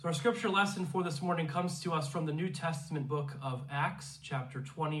So our scripture lesson for this morning comes to us from the New Testament book of Acts, chapter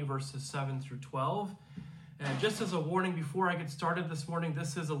 20, verses 7 through 12. And just as a warning before I get started this morning,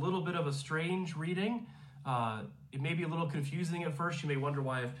 this is a little bit of a strange reading. It may be a little confusing at first. You may wonder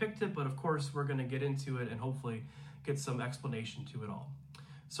why I've picked it, but of course we're going to get into it and hopefully get some explanation to it all.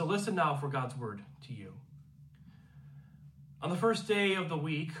 So listen now for God's word to you. On the first day of the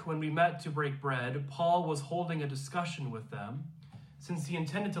week, when we met to break bread, Paul was holding a discussion with them. Since he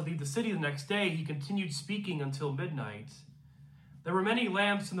intended to leave the city the next day, he continued speaking until midnight. There were many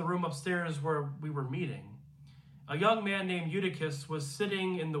lamps in the room upstairs where we were meeting. A young man named Eutychus was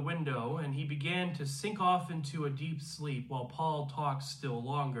sitting in the window, and he began to sink off into a deep sleep while Paul talked still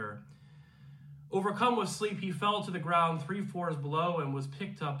longer. Overcome with sleep, he fell to the ground 3 floors below and was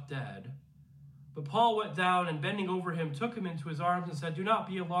picked up dead. But Paul went down and bending over him, took him into his arms and said, "Do not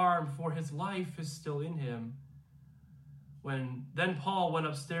be alarmed, for his life is still in him." Then Paul went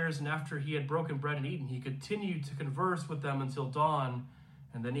upstairs, and after he had broken bread and eaten, he continued to converse with them until dawn,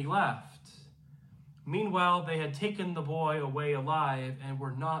 and then he left. Meanwhile, they had taken the boy away alive and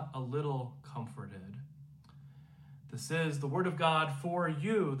were not a little comforted. This is the word of God for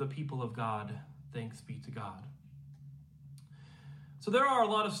you, the people of God. Thanks be to God. So there are a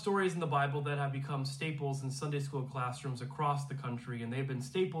lot of stories in the Bible that have become staples in Sunday school classrooms across the country, and they've been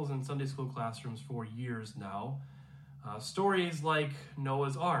staples in Sunday school classrooms for years now. Stories like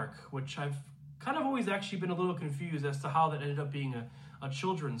Noah's Ark, which I've kind of always actually been a little confused as to how that ended up being a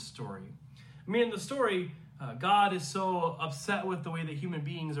children's story. I mean, in the story, God is so upset with the way that human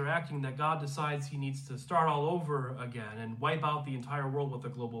beings are acting that God decides he needs to start all over again and wipe out the entire world with a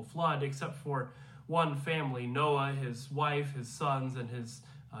global flood, except for one family, Noah, his wife, his sons, and his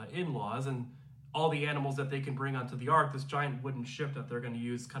in-laws, and all the animals that they can bring onto the ark, this giant wooden ship that they're going to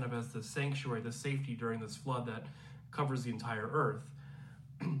use kind of as the sanctuary, the safety during this flood that covers the entire earth.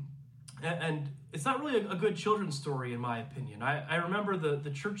 And it's not really a good children's story, in my opinion. I remember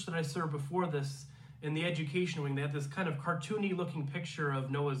the church that I served before this, in the education wing, they had this kind of cartoony looking picture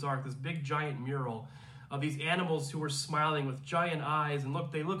of Noah's Ark, this big giant mural of these animals who were smiling with giant eyes, and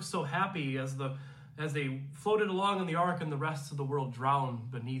they looked so happy as they floated along in the ark and the rest of the world drowned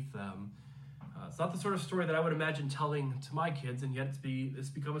beneath them. It's not the sort of story that I would imagine telling to my kids, and yet it's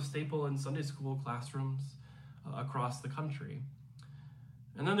become a staple in Sunday school classrooms across the country.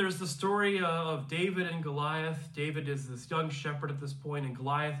 And then there's the story of David and Goliath. David is this young shepherd at this point, and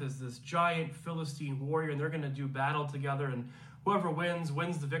Goliath is this giant Philistine warrior, and they're going to do battle together, and whoever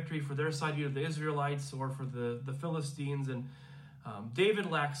wins the victory for their side, either the Israelites or for the Philistines. And David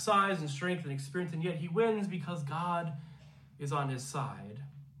lacks size and strength and experience, and yet he wins because God is on his side.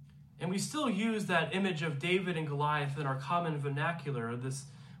 And we still use that image of David and Goliath in our common vernacular.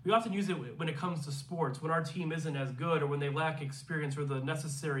 We often use it when it comes to sports, when our team isn't as good or when they lack experience or the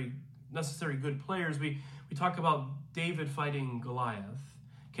necessary good players. We talk about David fighting Goliath.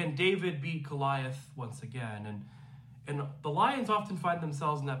 Can David beat Goliath once again? And the Lions often find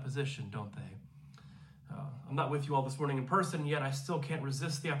themselves in that position, don't they? I'm not with you all this morning in person, yet I still can't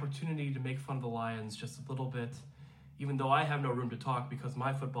resist the opportunity to make fun of the Lions just a little bit, even though I have no room to talk because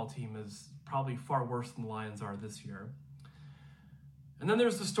my football team is probably far worse than the Lions are this year. And then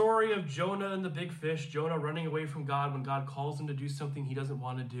there's the story of Jonah and the big fish, Jonah running away from God when God calls him to do something he doesn't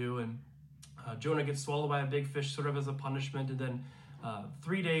want to do. And Jonah gets swallowed by a big fish sort of as a punishment. And then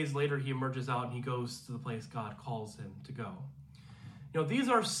 3 days later, he emerges out and he goes to the place God calls him to go. These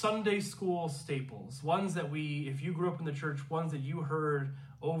are Sunday school staples, ones that if you grew up in the church, ones that you heard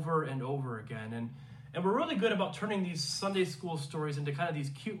over and over again. And we're really good about turning these Sunday school stories into kind of these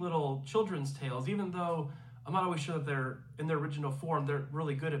cute little children's tales, even though I'm not always sure that they're in their original form. They're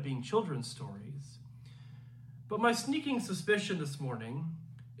really good at being children's stories. But my sneaking suspicion this morning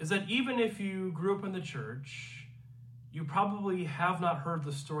is that even if you grew up in the church, you probably have not heard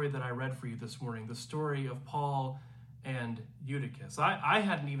the story that I read for you this morning, the story of Paul and Eutychus. I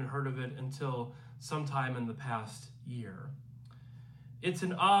hadn't even heard of it until sometime in the past year. It's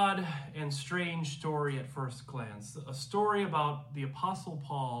an odd and strange story at first glance, a story about the Apostle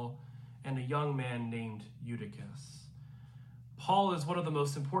Paul and a young man named Eutychus. Paul is one of the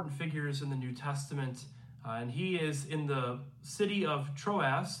most important figures in the New Testament, and he is in the city of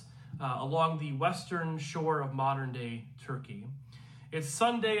Troas along the western shore of modern-day Turkey. It's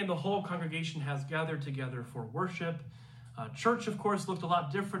Sunday, and the whole congregation has gathered together for worship. Church, of course, looked a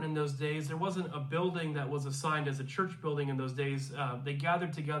lot different in those days. There wasn't a building that was assigned as a church building in those days. They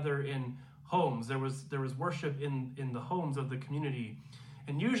gathered together in homes. There was worship in the homes of the community.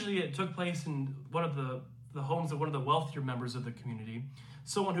 And usually it took place in one of the homes of one of the wealthier members of the community,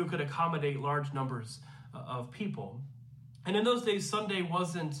 someone who could accommodate large numbers of people. And in those days, Sunday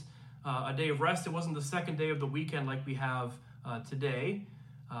wasn't a day of rest. It wasn't the second day of the weekend like we have today.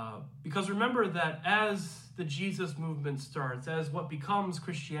 Because remember that as the Jesus movement starts, as what becomes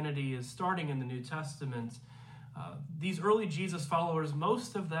Christianity is starting in the New Testament, these early Jesus followers,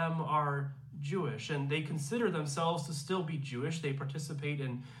 most of them are Jewish, and they consider themselves to still be Jewish. They participate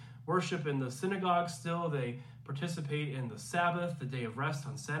in worship in the synagogue still. They participate in the Sabbath, the day of rest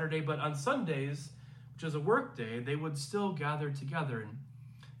on Saturday. But on Sundays, which is a work day, they would still gather together.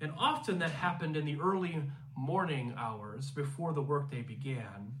 And often that happened in the early morning hours before the workday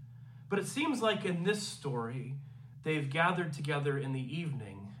began. But it seems like in this story, they've gathered together in the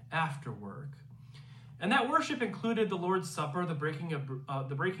evening after work. And that worship included the Lord's Supper, the breaking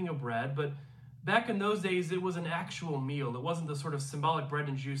of bread. But back in those days, it was an actual meal. It wasn't the sort of symbolic bread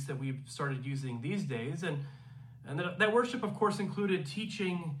and juice that we've started using these days. And that worship, of course, included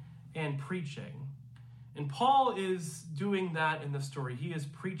teaching and preaching. And Paul is doing that in the story. He is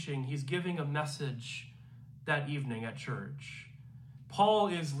preaching. He's giving a message that evening at church. Paul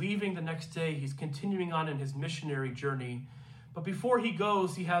is leaving the next day. He's continuing on in his missionary journey. But before he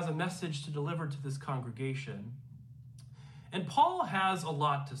goes, he has a message to deliver to this congregation. And Paul has a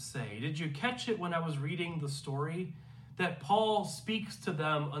lot to say. Did you catch it when I was reading the story? That Paul speaks to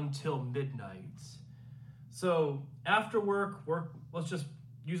them until midnight. So after work, let's just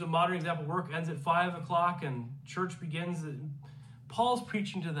use a modern example. Work ends at 5 o'clock and church begins. Paul's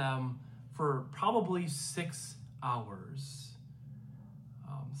preaching to them for probably 6 hours.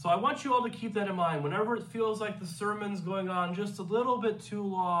 So I want you all to keep that in mind. Whenever it feels like the sermon's going on just a little bit too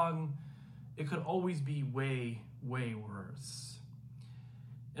long, it could always be way, way worse.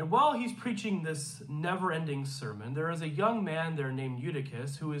 And while he's preaching this never-ending sermon, there is a young man there named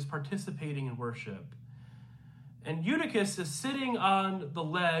Eutychus who is participating in worship. And Eutychus is sitting on the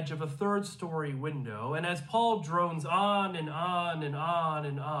ledge of a third-story window, and as Paul drones on and on and on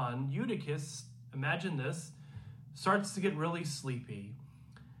and on, Eutychus, imagine this, starts to get really sleepy.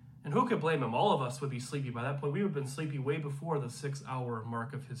 And who could blame him? All of us would be sleepy by that point. We would have been sleepy way before the 6-hour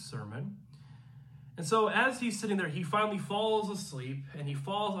mark of his sermon. And so as he's sitting there, he finally falls asleep, and he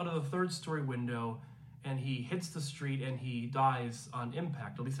falls out of the third-story window, and he hits the street, and he dies on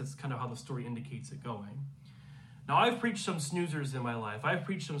impact. At least that's kind of how the story indicates it going. Now, I've preached some snoozers in my life. I've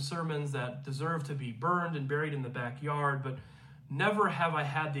preached some sermons that deserve to be burned and buried in the backyard, but never have I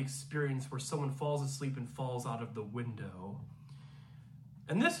had the experience where someone falls asleep and falls out of the window.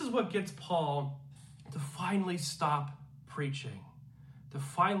 And this is what gets Paul to finally stop preaching, to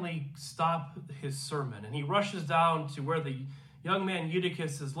finally stop his sermon. And he rushes down to where the young man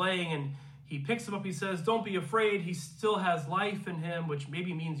Eutychus is laying, and he picks him up. He says, "Don't be afraid. He still has life in him," which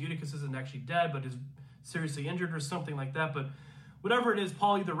maybe means Eutychus isn't actually dead, but is seriously injured or something like that. But whatever it is,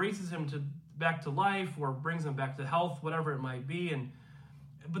 Paul either raises him back to life or brings him back to health, whatever it might be.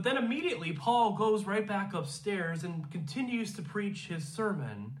 But then immediately, Paul goes right back upstairs and continues to preach his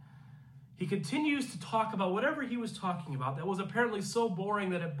sermon. He continues to talk about whatever he was talking about that was apparently so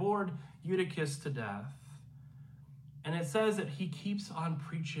boring that it bored Eutychus to death. And it says that he keeps on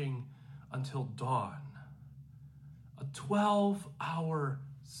preaching until dawn. A 12-hour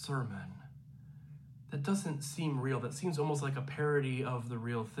sermon. That doesn't seem real. That seems almost like a parody of the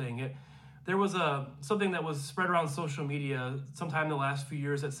real thing. There was something that was spread around social media sometime in the last few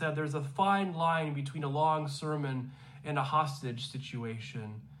years that said there's a fine line between a long sermon and a hostage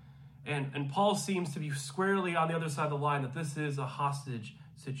situation. And Paul seems to be squarely on the other side of the line, that this is a hostage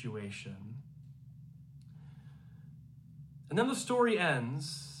situation. And then the story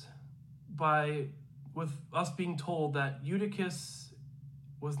ends with us being told that Eutychus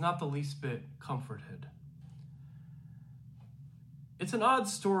was not the least bit comforted. It's an odd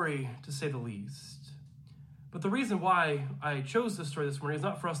story, to say the least. But the reason why I chose this story this morning is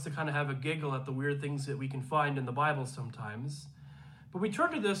not for us to kind of have a giggle at the weird things that we can find in the Bible sometimes. But we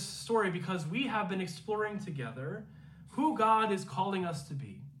turn to this story because we have been exploring together who God is calling us to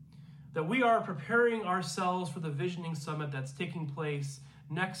be. That we are preparing ourselves for the Visioning Summit that's taking place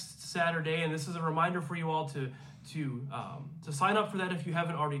next Saturday. And this is a reminder for you all to sign up for that if you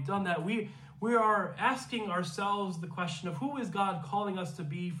haven't already done that. We are asking ourselves the question of who is God calling us to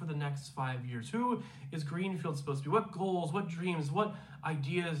be for the next 5 years? Who is Greenfield supposed to be? What goals, what dreams, what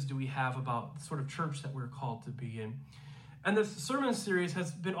ideas do we have about the sort of church that we're called to be in? And this sermon series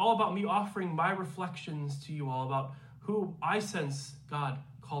has been all about me offering my reflections to you all about who I sense God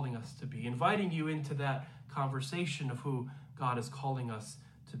calling us to be, inviting you into that conversation of who God is calling us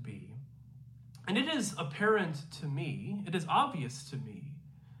to be. And it is apparent to me, it is obvious to me,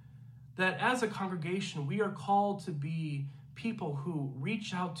 that as a congregation, we are called to be people who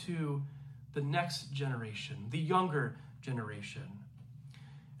reach out to the next generation, the younger generation.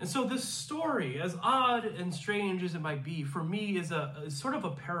 And so this story, as odd and strange as it might be, for me is sort of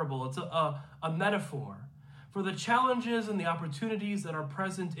a parable. It's a metaphor for the challenges and the opportunities that are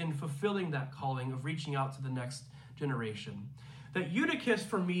present in fulfilling that calling of reaching out to the next generation. That Eutychus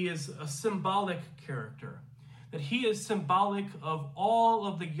for me is a symbolic character. That he is symbolic of all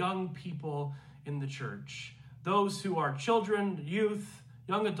of the young people in the church. Those who are children, youth,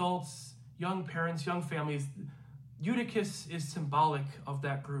 young adults, young parents, young families. Eutychus is symbolic of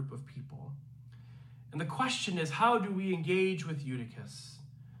that group of people. And the question is, how do we engage with Eutychus,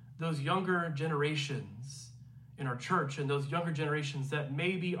 those younger generations in our church and those younger generations that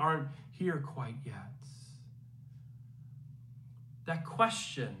maybe aren't here quite yet? That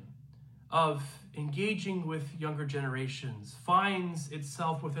question of engaging with younger generations finds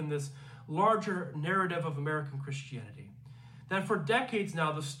itself within this larger narrative of American Christianity. That for decades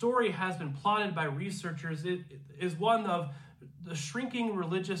now, the story has been plotted by researchers. It is one of the shrinking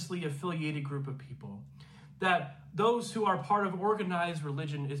religiously affiliated group of people. That those who are part of organized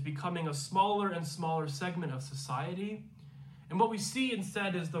religion is becoming a smaller and smaller segment of society. And what we see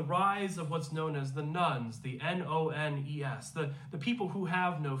instead is the rise of what's known as the nones, the N-O-N-E-S, the people who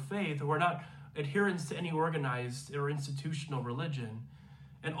have no faith, who are not adherents to any organized or institutional religion.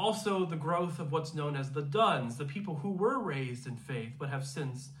 And also the growth of what's known as the duns, the people who were raised in faith but have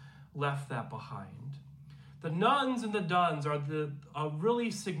since left that behind. The nones and the duns are a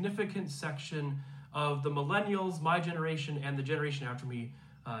really significant section of the millennials, my generation, and the generation after me,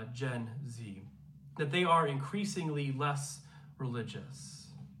 Gen Z. That they are increasingly less religious.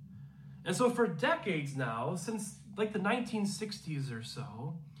 And so for decades now, since like the 1960s or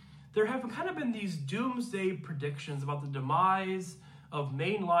so, there have kind of been these doomsday predictions about the demise of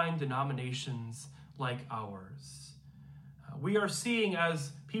mainline denominations like ours. We are seeing,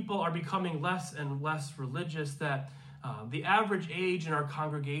 as people are becoming less and less religious, that the average age in our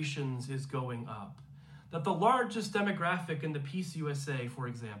congregations is going up. That the largest demographic in the Peace USA, for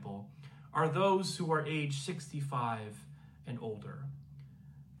example, are those who are age 65 and older.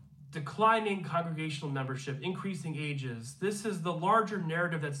 Declining congregational membership, increasing ages. This is the larger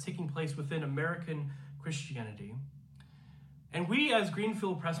narrative that's taking place within American Christianity. And we as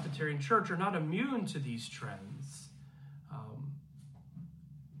Greenfield Presbyterian Church are not immune to these trends.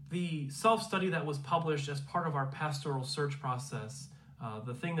 The self-study that was published as part of our pastoral search process,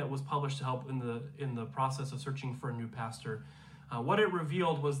 the thing that was published to help in the process of searching for a new pastor, what it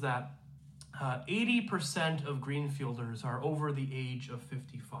revealed was that 80% of Greenfielders are over the age of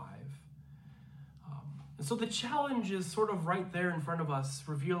 55. And so the challenge is sort of right there in front of us,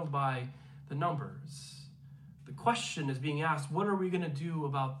 revealed by the numbers. The question is being asked, what are we going to do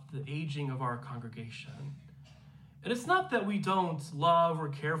about the aging of our congregation? And it's not that we don't love or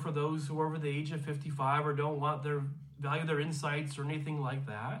care for those who are over the age of 55 or don't value their insights or anything like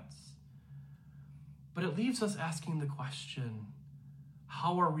that. But it leaves us asking the question,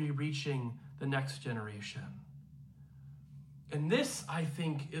 how are we reaching the next generation? And this, I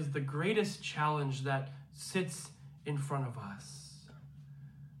think, is the greatest challenge that sits in front of us.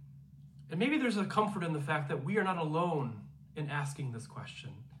 And maybe there's a comfort in the fact that we are not alone in asking this question.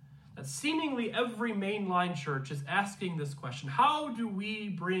 That seemingly every mainline church is asking this question. How do we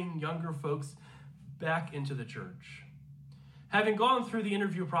bring younger folks back into the church? Having gone through the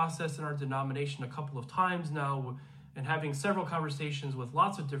interview process in our denomination a couple of times now, and having several conversations with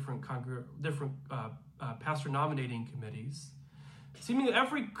lots of different pastor nominating committees, seemingly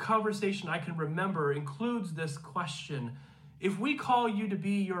every conversation I can remember includes this question. If we call you to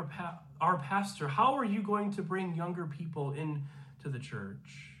be our pastor, how are you going to bring younger people into the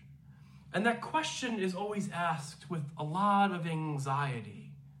church? And that question is always asked with a lot of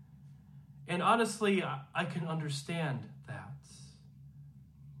anxiety. And honestly, I can understand that.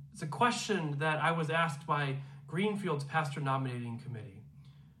 It's a question that I was asked by Greenfield's pastor nominating committee.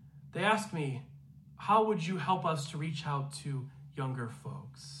 They asked me, how would you help us to reach out to younger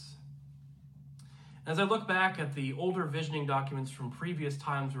folks? As I look back at the older visioning documents from previous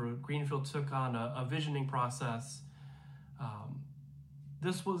times where Greenfield took on a visioning process,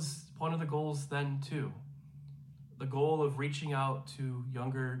 this was one of the goals then too. The goal of reaching out to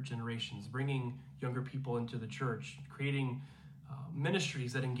younger generations, bringing younger people into the church, creating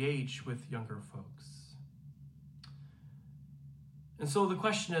ministries that engage with younger folks. And so the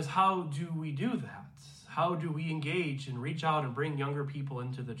question is, how do we do that? How do we engage and reach out and bring younger people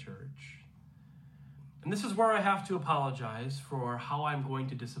into the church? And this is where I have to apologize for how I'm going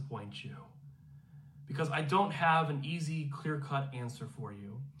to disappoint you, because I don't have an easy, clear-cut answer for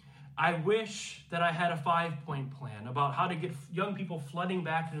you. I wish that I had a 5-point plan about how to get young people flooding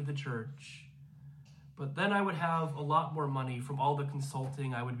back into the church, But then I would have a lot more money from all the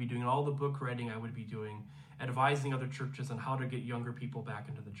consulting I would be doing, all the book writing I would be doing, advising other churches on how to get younger people back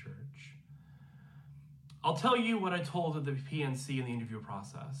into the church. I'll tell you what I told at the PNC in the interview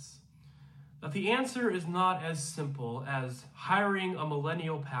process. That the answer is not as simple as hiring a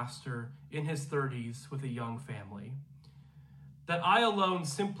millennial pastor in his 30s with a young family. That I alone,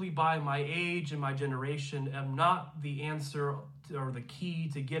 simply by my age and my generation, am not the answer or the key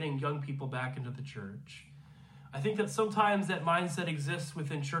to getting young people back into the church. I think that sometimes that mindset exists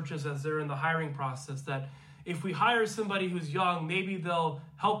within churches as they're in the hiring process, that if we hire somebody who's young, maybe they'll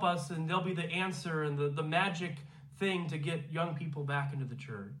help us and they'll be the answer and the magic thing to get young people back into the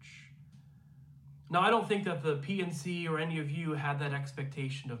church. Now, I don't think that the PNC or any of you had that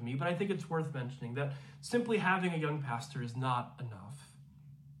expectation of me, but I think it's worth mentioning that simply having a young pastor is not enough.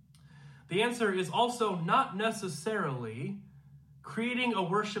 The answer is also not necessarily creating a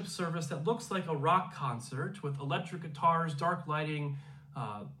worship service that looks like a rock concert with electric guitars, dark lighting,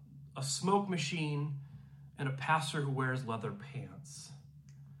 a smoke machine, and a pastor who wears leather pants.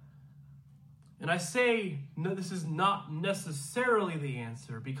 And I say, no, this is not necessarily the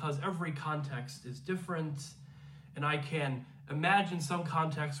answer because every context is different, and I can imagine some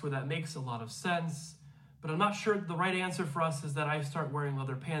contexts where that makes a lot of sense, but I'm not sure the right answer for us is that I start wearing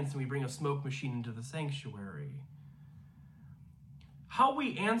leather pants and we bring a smoke machine into the sanctuary. How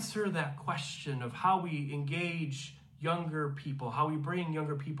we answer that question of how we engage younger people, how we bring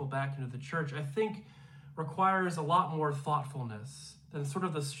younger people back into the church, I think requires a lot more thoughtfulness than sort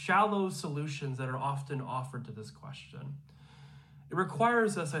of the shallow solutions that are often offered to this question. It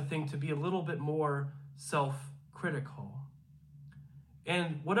requires us, I think, to be a little bit more self-critical.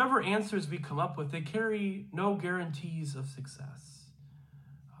 And whatever answers we come up with, they carry no guarantees of success.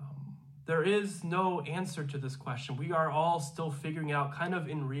 There is no answer to this question. We are all still figuring out kind of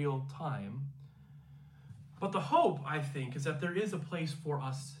in real time. But the hope, I think, is that there is a place for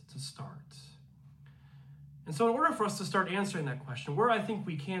us to start. And so in order for us to start answering that question, where I think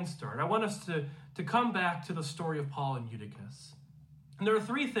we can start, I want us to come back to the story of Paul and Eutychus. And there are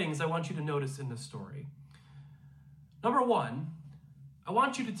three things I want you to notice in this story. Number one, I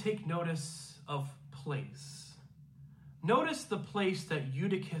want you to take notice of place. Notice the place that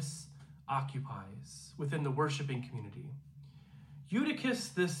Eutychus occupies within the worshiping community. Eutychus,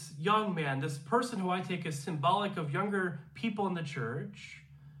 this young man, this person who I take as symbolic of younger people in the church,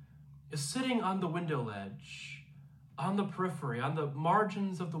 is sitting on the window ledge, on the periphery, on the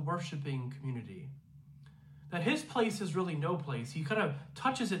margins of the worshiping community. That his place is really no place. He kind of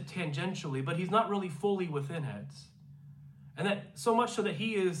touches it tangentially, but he's not really fully within it. And that so much so that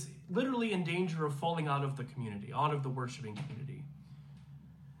he is literally in danger of falling out of the community, out of the worshiping community.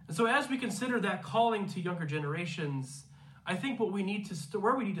 And so as we consider that calling to younger generations, I think where we need to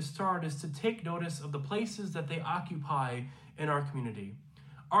start is to take notice of the places that they occupy in our community.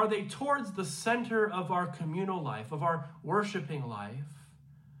 Are they towards the center of our communal life, of our worshiping life?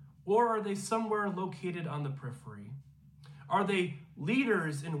 Or are they somewhere located on the periphery? Are they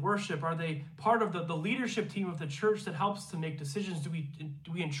leaders in worship? Are they part of the leadership team of the church that helps to make decisions? Do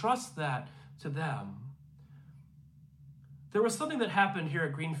we entrust that to them? There was something that happened here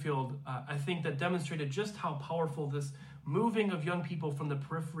at Greenfield, I think, that demonstrated just how powerful this moving of young people from the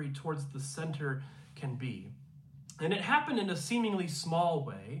periphery towards the center can be. And it happened in a seemingly small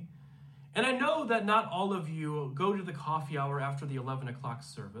way. And I know that not all of you go to the coffee hour after the 11 o'clock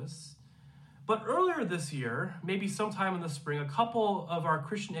service. But earlier this year, maybe sometime in the spring, a couple of our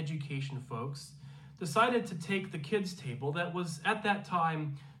Christian education folks decided to take the kids' table that was at that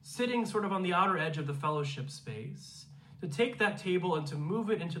time sitting sort of on the outer edge of the fellowship space, to take that table and to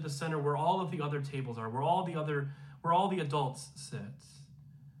move it into the center where all of the other tables are, where all the adults sit.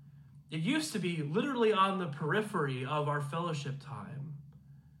 It used to be literally on the periphery of our fellowship time.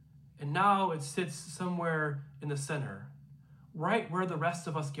 And now it sits somewhere in the center, right where the rest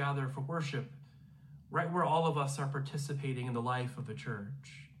of us gather for worship, right where all of us are participating in the life of the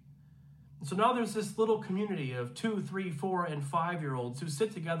church. And so now there's this little community of 2, 3, 4, and 5-year-olds who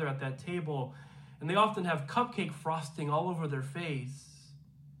sit together at that table, and they often have cupcake frosting all over their face.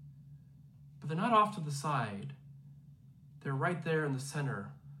 But they're not off to the side. They're right there in the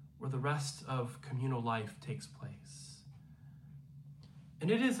center, where the rest of communal life takes place. And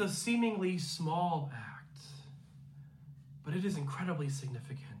it is a seemingly small act, but it is incredibly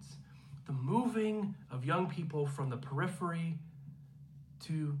significant. The moving of young people from the periphery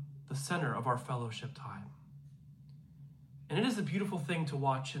to the center of our fellowship time. And it is a beautiful thing to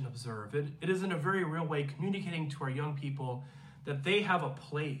watch and observe. It is in a very real way communicating to our young people that they have a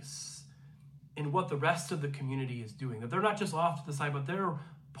place in what the rest of the community is doing. That they're not just off to the side, but they're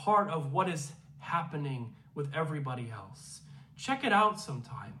part of what is happening with everybody else. Check it out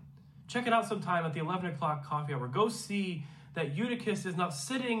sometime. Check it out sometime at the 11 o'clock coffee hour. Go see that Eutychus is not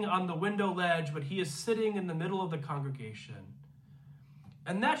sitting on the window ledge, but he is sitting in the middle of the congregation.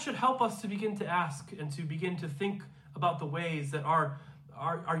 And that should help us to begin to ask and to begin to think about the ways that our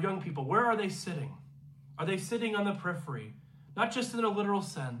young people, where are they sitting? Are they sitting on the periphery? Not just in a literal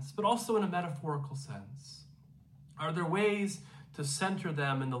sense, but also in a metaphorical sense. Are there ways to center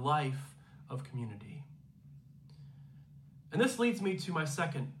them in the life of community? And this leads me to my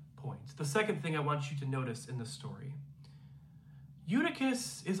second point, the second thing I want you to notice in this story.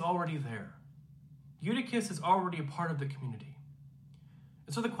 Eutychus is already there. Eutychus is already a part of the community.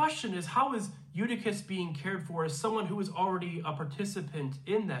 And so the question is, how is Eutychus being cared for as someone who is already a participant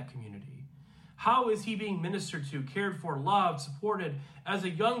in that community? How is he being ministered to, cared for, loved, supported as a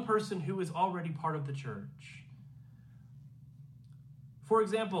young person who is already part of the church? For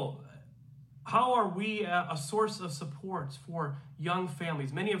example, how are we a source of support for young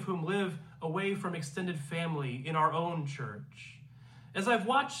families, many of whom live away from extended family in our own church? As I've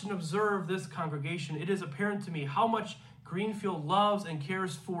watched and observed this congregation, it is apparent to me how much Greenfield loves and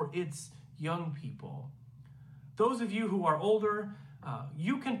cares for its young people. Those of you who are older,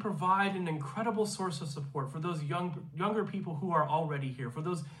 you can provide an incredible source of support for those younger people who are already here, for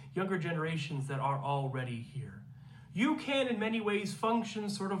those younger generations that are already here. You can, in many ways, function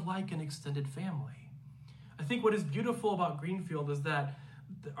sort of like an extended family. I think what is beautiful about Greenfield is that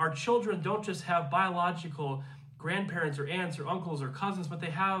our children don't just have biological grandparents or aunts or uncles or cousins, but they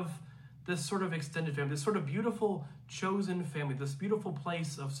have this sort of extended family, this sort of beautiful chosen family, this beautiful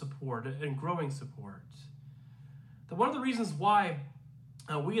place of support and growing support. That one of the reasons why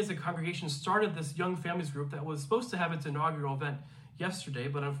we as a congregation started this Young Families group that was supposed to have its inaugural event yesterday,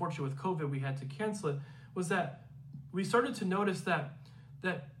 but unfortunately with COVID we had to cancel it, was that we started to notice that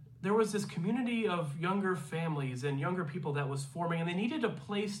there was this community of younger families and younger people that was forming, and they needed a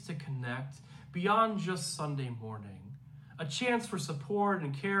place to connect beyond just Sunday morning, a chance for support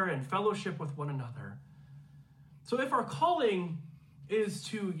and care and fellowship with one another. So if our calling is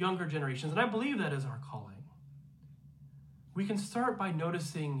to younger generations, and I believe that is our calling, we can start by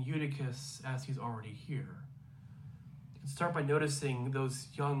noticing Eutychus as he's already here. We can start by noticing those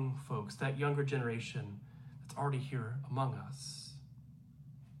young folks, that younger generation that's already here among us.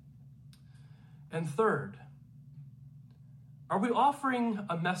 And third, are we offering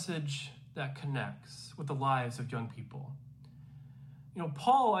a message that connects with the lives of young people? You know,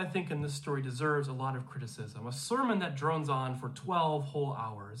 Paul, I think, in this story deserves a lot of criticism. A sermon that drones on for 12 whole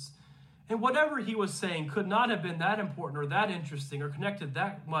hours. And whatever he was saying could not have been that important or that interesting or connected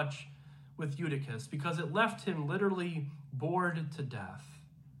that much with Eutychus, because it left him literally bored to death.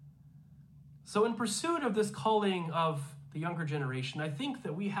 So in pursuit of this calling of the younger generation, I think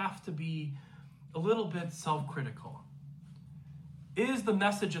that we have to be a little bit self-critical. Is the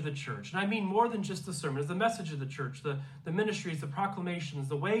message of the church, and I mean more than just the sermon, is the message of the church, the ministries, the proclamations,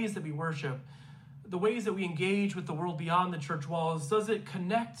 the ways that we worship, the ways that we engage with the world beyond the church walls, does it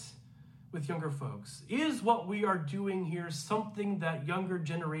connect with younger folks? Is what we are doing here something that younger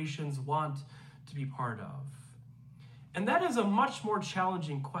generations want to be part of? And that is a much more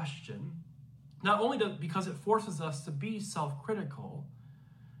challenging question, not only because it forces us to be self-critical,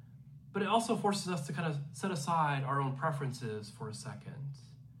 but it also forces us to kind of set aside our own preferences for a second.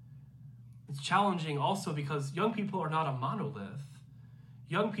 It's challenging also because young people are not a monolith.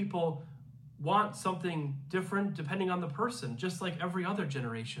 Young people want something different depending on the person, just like every other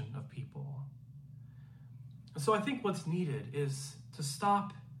generation of people. And so I think what's needed is to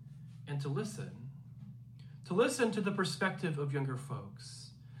stop and to listen to the perspective of younger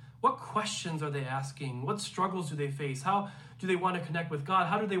folks. What questions are they asking? What struggles do they face? How do they want to connect with God?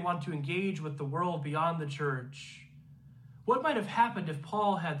 How do they want to engage with the world beyond the church? What might have happened if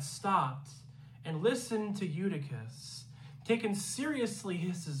Paul had stopped and listened to Eutychus, taken seriously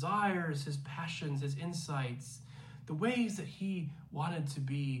his desires, his passions, his insights, the ways that he wanted to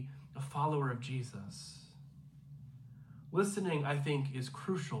be a follower of Jesus? Listening, I think, is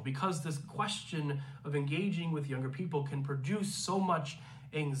crucial because this question of engaging with younger people can produce so much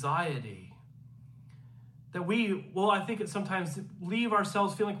anxiety that I think it sometimes leave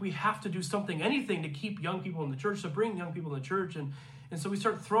ourselves feeling like we have to do something, anything to keep young people in the church, to bring young people in the church. And so we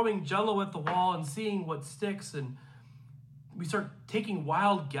start throwing Jell-O at the wall and seeing what sticks, and we start taking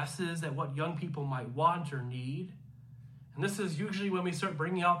wild guesses at what young people might want or need. And this is usually when we start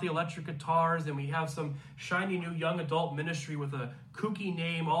bringing out the electric guitars and we have some shiny new young adult ministry with a kooky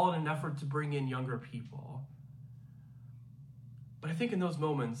name, all in an effort to bring in younger people. But I think in those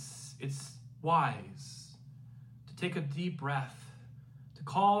moments, it's wise to take a deep breath, to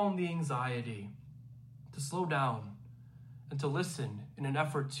calm the anxiety, to slow down, and to listen in an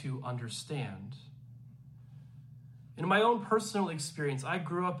effort to understand. In my own personal experience, I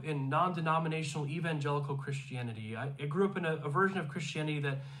grew up in non-denominational evangelical Christianity. I grew up in a version of Christianity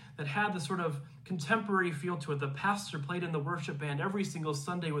that had this sort of contemporary feel to it. The pastor played in the worship band every single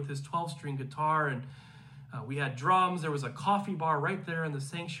Sunday with his 12-string guitar, and we had drums. There was a coffee bar right there in the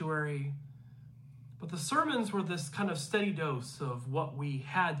sanctuary. But the sermons were this kind of steady dose of what we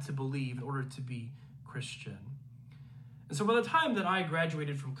had to believe in order to be Christian. And so by the time that I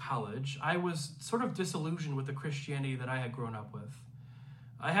graduated from college, I was sort of disillusioned with the Christianity that I had grown up with.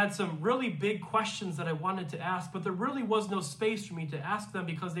 I had some really big questions that I wanted to ask, but there really was no space for me to ask them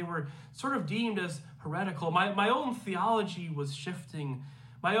because they were sort of deemed as heretical. My own theology was shifting.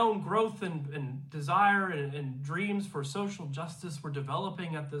 My own growth and desire and dreams for social justice were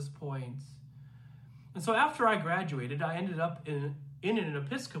developing at this point. And so after I graduated, I ended up in an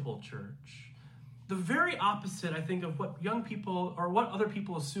Episcopal church. The very opposite, I think, of what young people or what other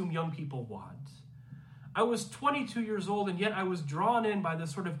people assume young people want. I was 22 years old, and yet I was drawn in by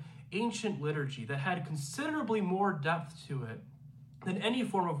this sort of ancient liturgy that had considerably more depth to it than any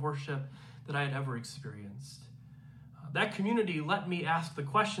form of worship that I had ever experienced. That community let me ask the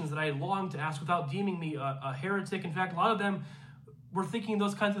questions that I had longed to ask without deeming me a heretic. In fact, a lot of them were thinking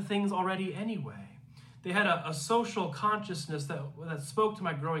those kinds of things already anyway. They had a social consciousness that spoke to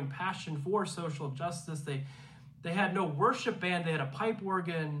my growing passion for social justice. They had no worship band. They had a pipe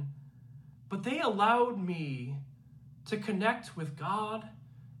organ. But they allowed me to connect with God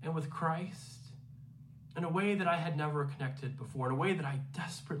and with Christ in a way that I had never connected before, in a way that I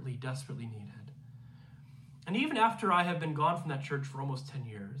desperately, desperately needed. And even after I have been gone from that church for almost 10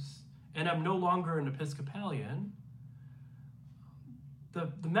 years, and I'm no longer an Episcopalian, the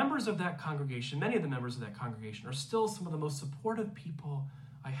members of that congregation, many of the members of that congregation, are still some of the most supportive people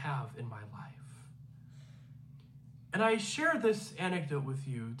I have in my life. And I share this anecdote with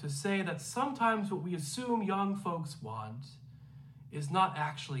you to say that sometimes what we assume young folks want is not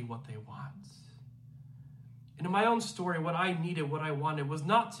actually what they want. And in my own story, what I needed, what I wanted, was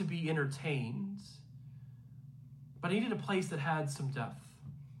not to be entertained, but I needed a place that had some depth.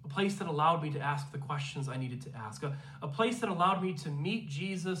 A place that allowed me to ask the questions I needed to ask. A place that allowed me to meet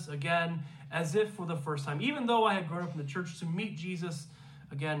Jesus again as if for the first time. Even though I had grown up in the church, to meet Jesus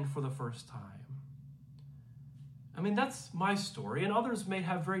again for the first time. I mean, that's my story, and others may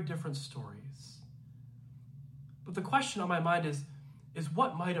have very different stories. But the question on my mind is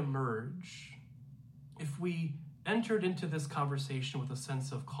what might emerge if we entered into this conversation with a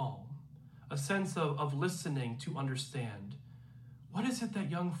sense of calm, a sense of listening to understand. What is it that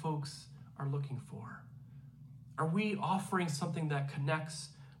young folks are looking for? Are we offering something that connects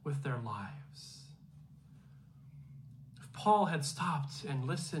with their lives? If Paul had stopped and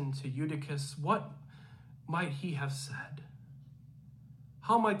listened to Eutychus, what might he have said?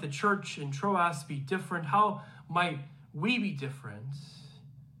 How might the church in Troas be different? How might we be different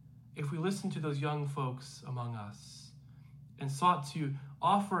if we listened to those young folks among us and sought to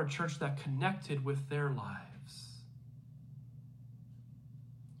offer a church that connected with their lives?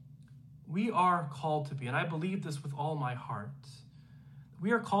 We are called to be, and I believe this with all my heart,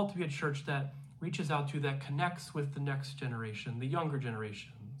 we are called to be a church that reaches out to, that connects with the next generation, the younger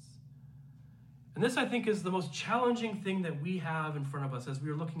generations. And this, I think, is the most challenging thing that we have in front of us as we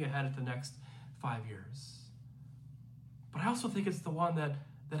are looking ahead at the next 5 years. But I also think it's the one that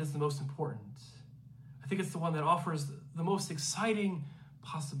is the most important. I think it's the one that offers the most exciting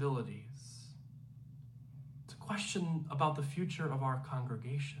possibilities. It's a question about the future of our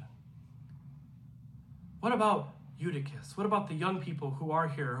congregation. What about Eutychus? What about the young people who are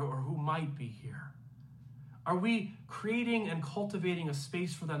here or who might be here? Are we creating and cultivating a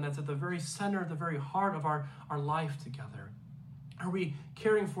space for them that's at the very center, the very heart of our life together? Are we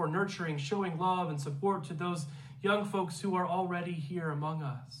caring for, nurturing, showing love and support to those young folks who are already here among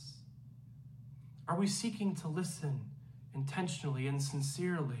us? Are we seeking to listen intentionally and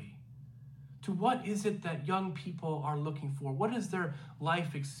sincerely to what is it that young people are looking for? What is their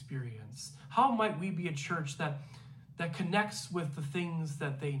life experience? How might we be a church that connects with the things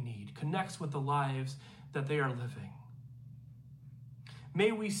that they need, connects with the lives that they are living?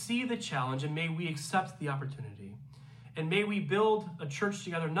 May we see the challenge and may we accept the opportunity. And may we build a church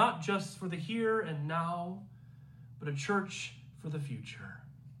together, not just for the here and now, but a church for the future.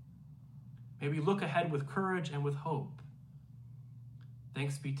 May we look ahead with courage and with hope.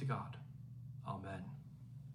 Thanks be to God. Amen.